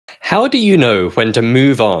How do you know when to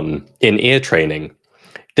move on in ear training?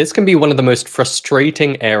 This can be one of the most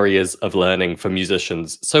frustrating areas of learning for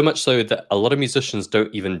musicians, so much so that a lot of musicians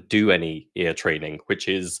don't even do any ear training, which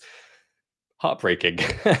is heartbreaking.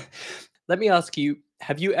 Let me ask you,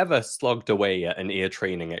 have you ever slogged away at an ear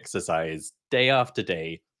training exercise day after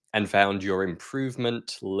day and found your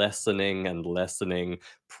improvement lessening and lessening,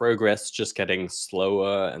 progress just getting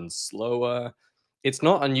slower and slower? It's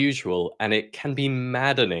not unusual, and it can be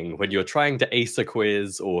maddening when you're trying to ace a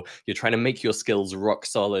quiz or you're trying to make your skills rock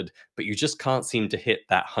solid, but you just can't seem to hit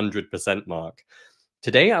that 100% mark.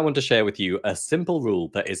 Today, I want to share with you a simple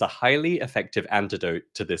rule that is a highly effective antidote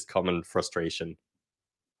to this common frustration.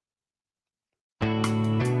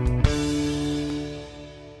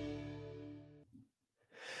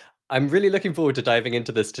 I'm really looking forward to diving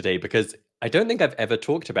into this today because I don't think I've ever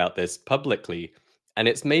talked about this publicly. And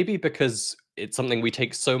it's maybe because it's something we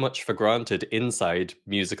take so much for granted inside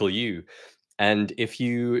Musical U. And if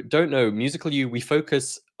you don't know, Musical U, we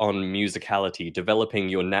focus on musicality, developing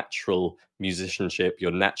your natural musicianship,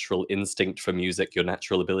 your natural instinct for music, your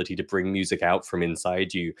natural ability to bring music out from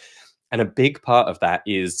inside you. And a big part of that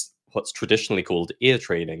is what's traditionally called ear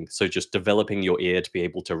training. So just developing your ear to be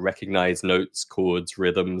able to recognize notes, chords,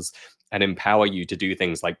 rhythms, and empower you to do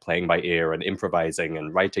things like playing by ear and improvising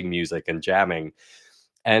and writing music and jamming.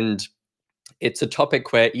 And it's a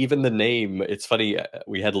topic where even the name, it's funny,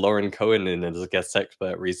 we had Lorin Cohen in as a guest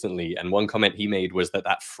expert recently, and one comment he made was that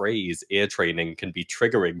that phrase, ear training, can be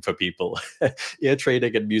triggering for people. Ear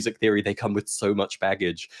training and music theory, they come with so much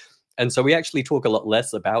baggage. And so we actually talk a lot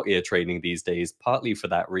less about ear training these days, partly for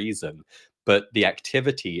that reason. But the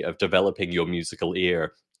activity of developing your musical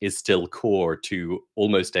ear is still core to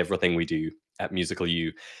almost everything we do at Musical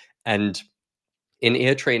U. And in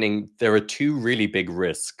ear training, there are two really big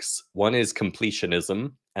risks. One is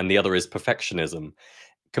completionism, and the other is perfectionism.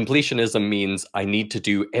 Completionism means I need to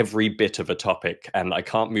do every bit of a topic, and I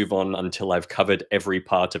can't move on until I've covered every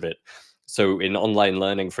part of it. So, in online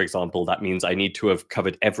learning, for example, that means I need to have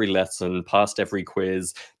covered every lesson, passed every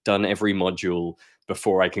quiz, done every module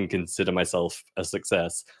before I can consider myself a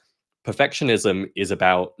success. Perfectionism is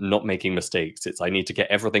about not making mistakes. It's I need to get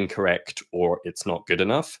everything correct or it's not good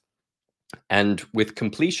enough. And with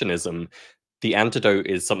completionism, the antidote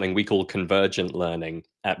is something we call convergent learning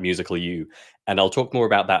at Musical U. And I'll talk more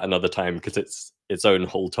about that another time because it's its own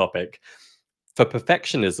whole topic. For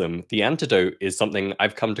perfectionism, the antidote is something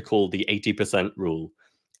I've come to call the 80% rule.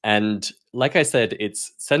 And like I said,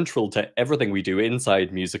 it's central to everything we do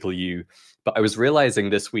inside Musical U. But I was realizing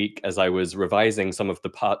this week as I was revising some of the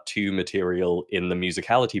part two material in the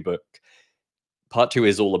Musicality book, part two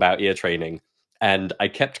is all about ear training. And I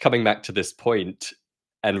kept coming back to this point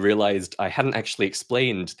and realized I hadn't actually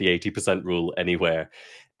explained the 80% rule anywhere.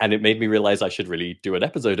 And it made me realize I should really do an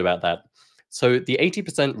episode about that. So, the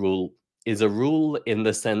 80% rule is a rule in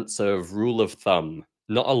the sense of rule of thumb,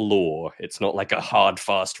 not a law. It's not like a hard,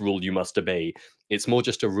 fast rule you must obey. It's more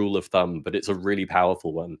just a rule of thumb, but it's a really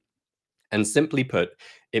powerful one. And simply put,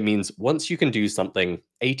 it means once you can do something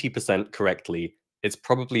 80% correctly, it's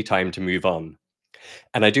probably time to move on.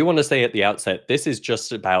 And I do want to say at the outset, this is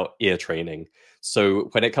just about ear training. So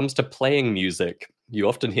when it comes to playing music, you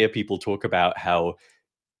often hear people talk about how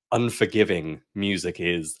unforgiving music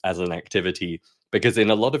is as an activity. Because in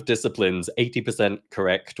a lot of disciplines, 80%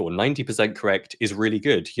 correct or 90% correct is really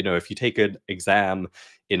good. You know, if you take an exam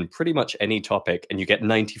in pretty much any topic and you get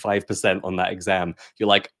 95% on that exam, you're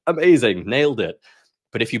like, amazing, nailed it.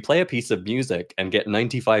 But if you play a piece of music and get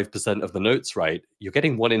 95% of the notes right, you're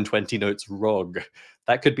getting 1 in 20 notes wrong.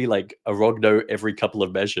 That could be like a wrong note every couple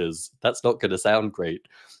of measures. That's not going to sound great.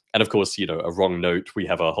 And of course, you know, a wrong note, we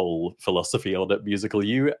have a whole philosophy on it, Musical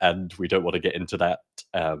U, and we don't want to get into that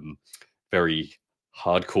very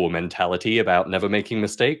hardcore mentality about never making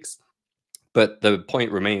mistakes. But the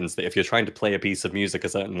point remains that if you're trying to play a piece of music a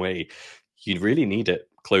certain way, you really need it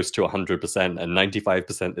close to 100%, and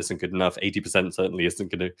 95% isn't good enough. 80% certainly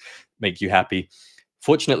isn't going to make you happy.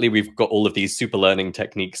 Fortunately, we've got all of these super learning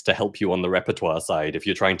techniques to help you on the repertoire side. If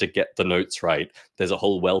you're trying to get the notes right, there's a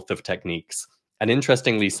whole wealth of techniques. And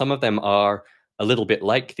interestingly, some of them are a little bit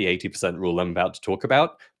like the 80% rule I'm about to talk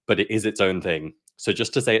about, but it is its own thing. So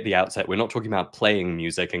just to say at the outset, we're not talking about playing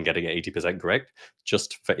music and getting it 80% correct,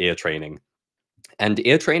 just for ear training. And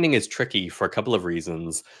ear training is tricky for a couple of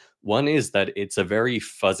reasons. One is that it's a very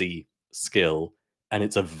fuzzy skill and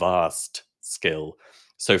it's a vast skill.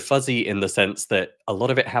 So, fuzzy in the sense that a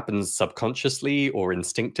lot of it happens subconsciously or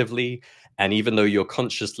instinctively. And even though you're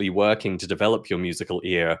consciously working to develop your musical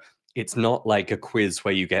ear, it's not like a quiz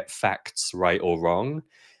where you get facts right or wrong.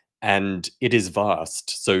 and it is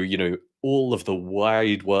vast. So, all of the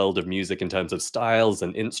wide world of music in terms of styles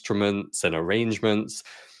and instruments and arrangements,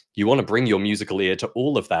 you want to bring your musical ear to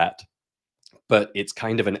all of that, but it's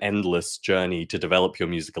kind of an endless journey to develop your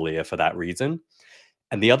musical ear for that reason.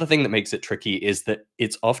 And the other thing that makes it tricky is that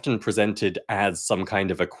it's often presented as some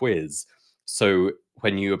kind of a quiz. So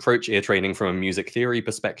when you approach ear training from a music theory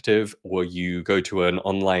perspective, or you go to an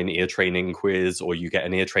online ear training quiz, or you get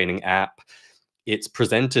an ear training app, it's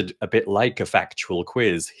presented a bit like a factual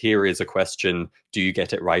quiz. Here is a question, do you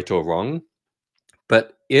get it right or wrong?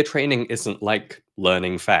 But ear training isn't like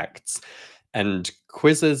learning facts. And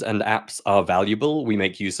quizzes and apps are valuable. We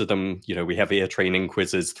make use of them. We have ear training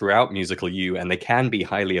quizzes throughout Musical U, and they can be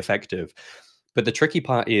highly effective. But the tricky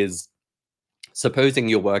part is, supposing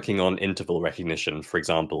you're working on interval recognition, for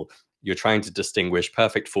example, you're trying to distinguish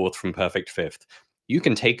perfect fourth from perfect fifth. You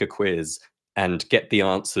can take a quiz and get the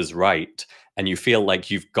answers right, and you feel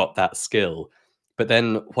like you've got that skill. But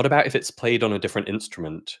then what about if it's played on a different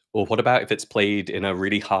instrument? Or what about if it's played in a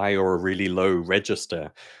really high or a really low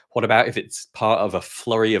register? What about if it's part of a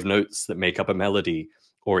flurry of notes that make up a melody?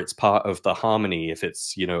 Or it's part of the harmony if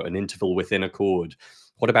it's, an interval within a chord?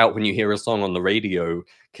 What about when you hear a song on the radio?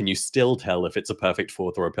 Can you still tell if it's a perfect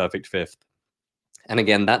fourth or a perfect fifth? And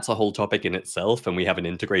again, that's a whole topic in itself, and we have an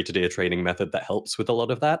integrated ear training method that helps with a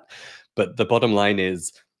lot of that. But the bottom line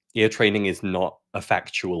is, ear training is not a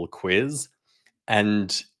factual quiz.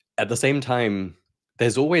 And at the same time,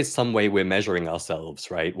 there's always some way we're measuring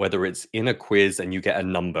ourselves, right? Whether it's in a quiz and you get a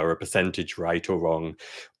number, a percentage right or wrong,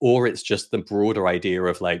 or it's just the broader idea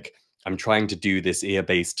of like, I'm trying to do this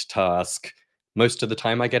ear-based task. Most of the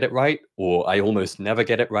time I get it right, or I almost never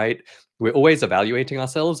get it right. We're always evaluating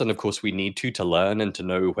ourselves. And of course, we need to learn and to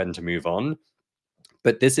know when to move on.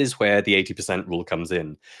 But this is where the 80% rule comes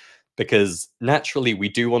in, because naturally we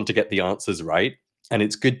do want to get the answers right. And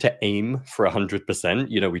it's good to aim for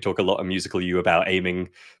 100%. We talk a lot of Musical U about aiming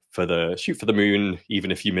for the shoot for the moon.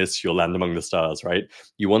 Even if you miss, you'll land among the stars, right?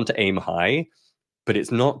 You want to aim high, but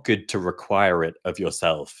it's not good to require it of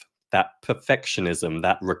yourself. That perfectionism,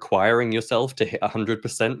 that requiring yourself to hit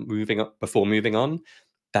 100% moving up before moving on,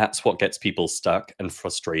 that's what gets people stuck and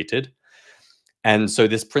frustrated. And so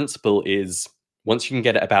this principle is, once you can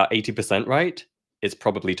get it about 80% right, it's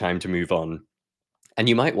probably time to move on. And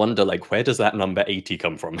you might wonder, like, where does that number 80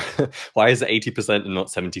 come from? Why is it 80% and not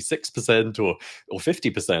 76% or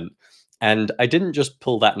 50%? And I didn't just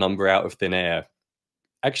pull that number out of thin air.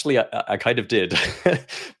 Actually, I kind of did,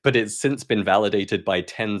 but it's since been validated by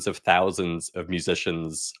tens of thousands of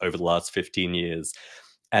musicians over the last 15 years.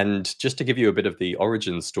 And just to give you a bit of the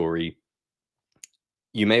origin story,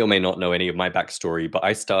 you may or may not know any of my backstory, but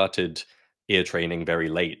I started ear training very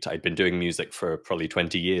late. I'd been doing music for probably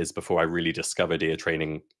 20 years before I really discovered ear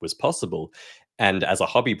training was possible. And as a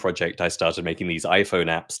hobby project, I started making these iPhone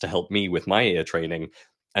apps to help me with my ear training.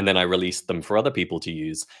 And then I released them for other people to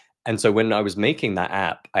use. And so when I was making that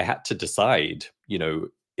app, I had to decide,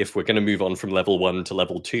 if we're going to move on from level 1 to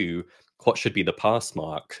level 2, what should be the pass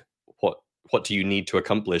mark? What do you need to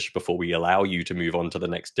accomplish before we allow you to move on to the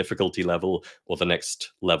next difficulty level or the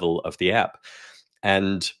next level of the app?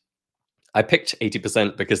 And I picked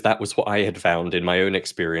 80% because that was what I had found in my own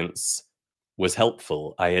experience was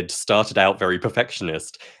helpful. I had started out very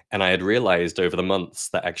perfectionist, and I had realized over the months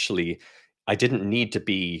that actually I didn't need to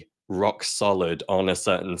be rock solid on a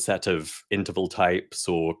certain set of interval types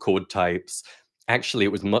or chord types. Actually,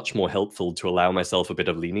 it was much more helpful to allow myself a bit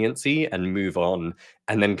of leniency and move on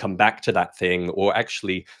and then come back to that thing. Or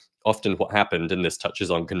actually, often what happened, and this touches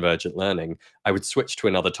on convergent learning, I would switch to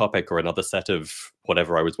another topic or another set of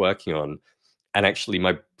whatever I was working on. And actually,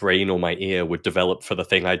 my brain or my ear would develop for the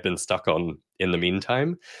thing I'd been stuck on in the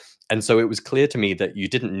meantime. And so it was clear to me that you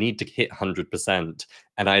didn't need to hit 100%.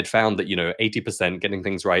 And I had found that, 80% getting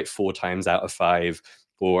things right 4 times out of 5,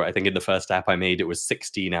 or I think in the first app I made, it was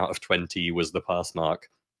 16 out of 20 was the pass mark.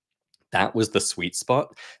 That was the sweet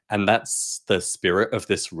spot. And that's the spirit of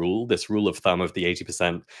this rule of thumb of the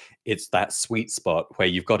 80%. It's that sweet spot where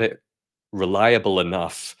you've got it reliable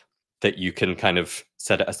enough that you can kind of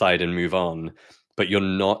set it aside and move on, but you're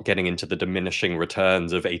not getting into the diminishing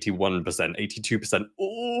returns of 81%, 82%.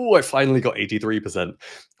 Oh, I finally got 83%,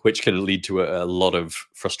 which can lead to a lot of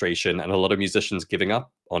frustration and a lot of musicians giving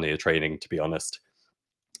up on ear training, to be honest.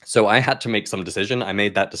 So I had to make some decision. I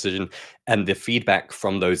made that decision, and the feedback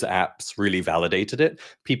from those apps really validated it.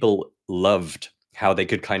 People loved how they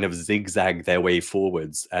could kind of zigzag their way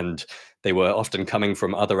forwards. And they were often coming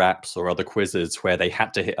from other apps or other quizzes where they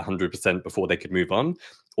had to hit 100% before they could move on,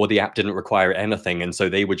 or the app didn't require anything. And so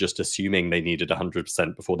they were just assuming they needed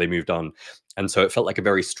 100% before they moved on. And so it felt like a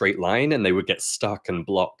very straight line, and they would get stuck and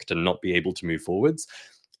blocked and not be able to move forwards.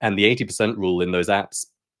 And the 80% rule in those apps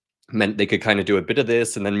meant they could kind of do a bit of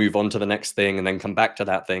this and then move on to the next thing and then come back to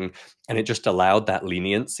that thing. And it just allowed that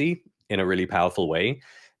leniency in a really powerful way.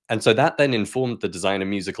 And so that then informed the design of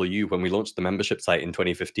Musical U. When we launched the membership site in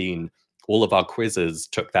 2015, all of our quizzes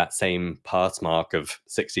took that same pass mark of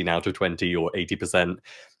 16 out of 20 or 80%.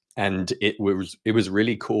 And it was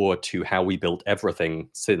really core to how we built everything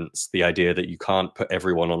since. The idea that you can't put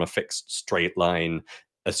everyone on a fixed straight line,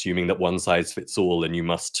 assuming that one size fits all and you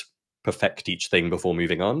must perfect each thing before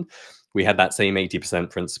moving on. We had that same 80%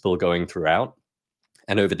 principle going throughout.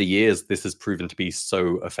 And over the years, this has proven to be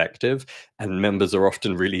so effective. And members are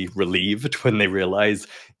often really relieved when they realize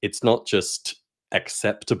it's not just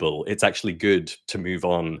acceptable, it's actually good to move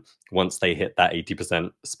on once they hit that 80%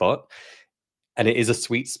 spot. And it is a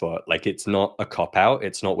sweet spot. Like, it's not a cop out.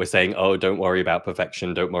 It's not we're saying, oh, don't worry about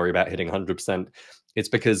perfection, don't worry about hitting 100%. It's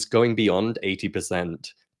because going beyond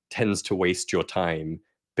 80% tends to waste your time,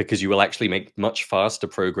 because you will actually make much faster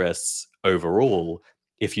progress overall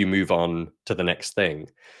if you move on to the next thing.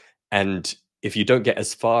 And if you don't get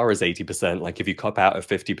as far as 80%, like if you cop out of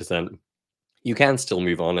 50%, you can still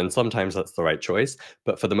move on. And sometimes that's the right choice.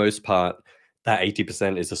 But for the most part, that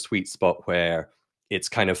 80% is a sweet spot where it's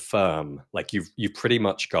kind of firm. Like you've pretty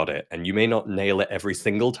much got it. And you may not nail it every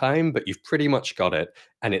single time, but you've pretty much got it.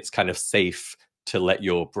 And it's kind of safe to let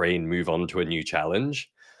your brain move on to a new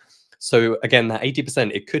challenge. So again, that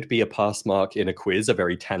 80%, it could be a pass mark in a quiz, a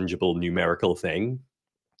very tangible numerical thing,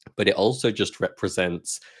 but it also just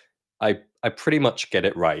represents I pretty much get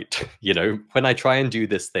it right. You know, when I try and do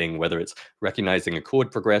this thing, whether it's recognizing a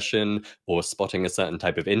chord progression or spotting a certain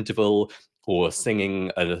type of interval or singing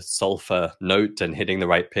a sulfur note and hitting the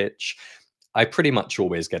right pitch, I pretty much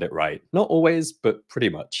always get it right. Not always, but pretty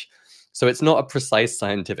much. So it's not a precise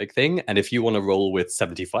scientific thing. And if you want to roll with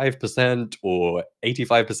 75% or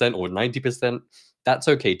 85% or 90%, that's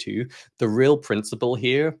okay too. The real principle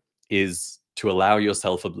here is to allow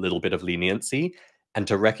yourself a little bit of leniency and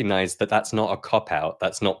to recognize that that's not a cop out.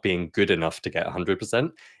 That's not being good enough to get 100%.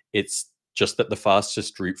 It's just that the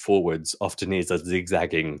fastest route forwards often is a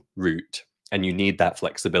zigzagging route, and you need that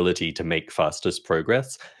flexibility to make fastest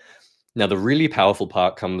progress. Now, the really powerful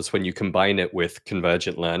part comes when you combine it with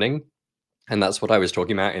convergent learning. And that's what I was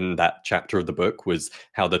talking about in that chapter of the book, was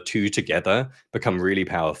how the two together become really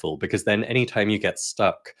powerful, because then anytime you get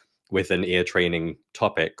stuck with an ear training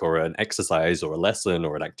topic or an exercise or a lesson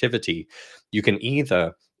or an activity, you can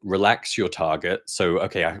either relax your target. So,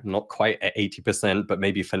 okay, I'm not quite at 80%, but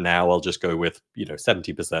maybe for now I'll just go with,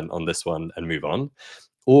 70% on this one and move on.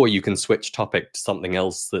 Or you can switch topic to something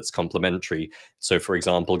else that's complementary. So for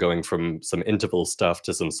example, going from some interval stuff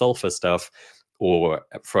to some sulfur stuff, or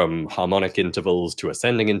from harmonic intervals to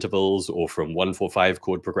ascending intervals, or from 1-4-5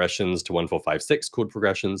 chord progressions to 1-4-5-6 chord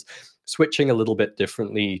progressions, switching a little bit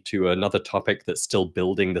differently to another topic that's still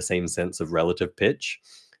building the same sense of relative pitch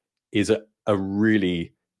is a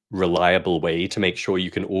really reliable way to make sure you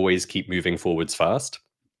can always keep moving forwards fast.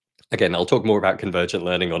 Again, I'll talk more about convergent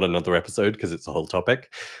learning on another episode because it's a whole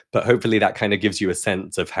topic, but hopefully that kind of gives you a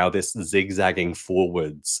sense of how this zigzagging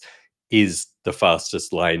forwards is the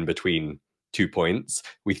fastest line between 2 points.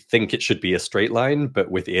 We think it should be a straight line,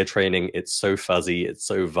 but with ear training, it's so fuzzy, it's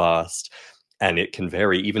so vast, and it can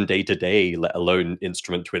vary even day to day, let alone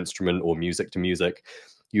instrument to instrument or music to music.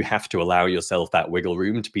 You have to allow yourself that wiggle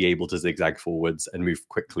room to be able to zigzag forwards and move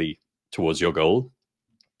quickly towards your goal.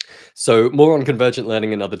 So more on convergent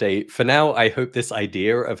learning another day. For now, I hope this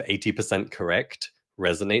idea of 80% correct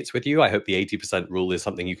resonates with you. I hope the 80% rule is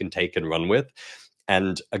something you can take and run with.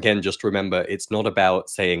 And again, just remember, it's not about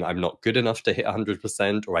saying I'm not good enough to hit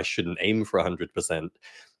 100% or I shouldn't aim for 100%.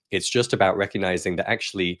 It's just about recognizing that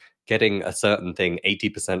actually getting a certain thing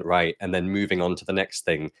 80% right and then moving on to the next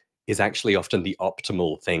thing is actually often the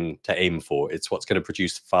optimal thing to aim for. It's what's going to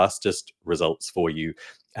produce fastest results for you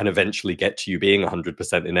and eventually get to you being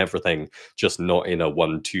 100% in everything, just not in a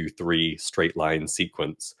 1, 2, 3 straight line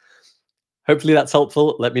sequence. Hopefully that's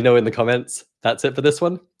helpful. Let me know in the comments. That's it for this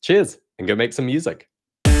one. Cheers, and go make some music.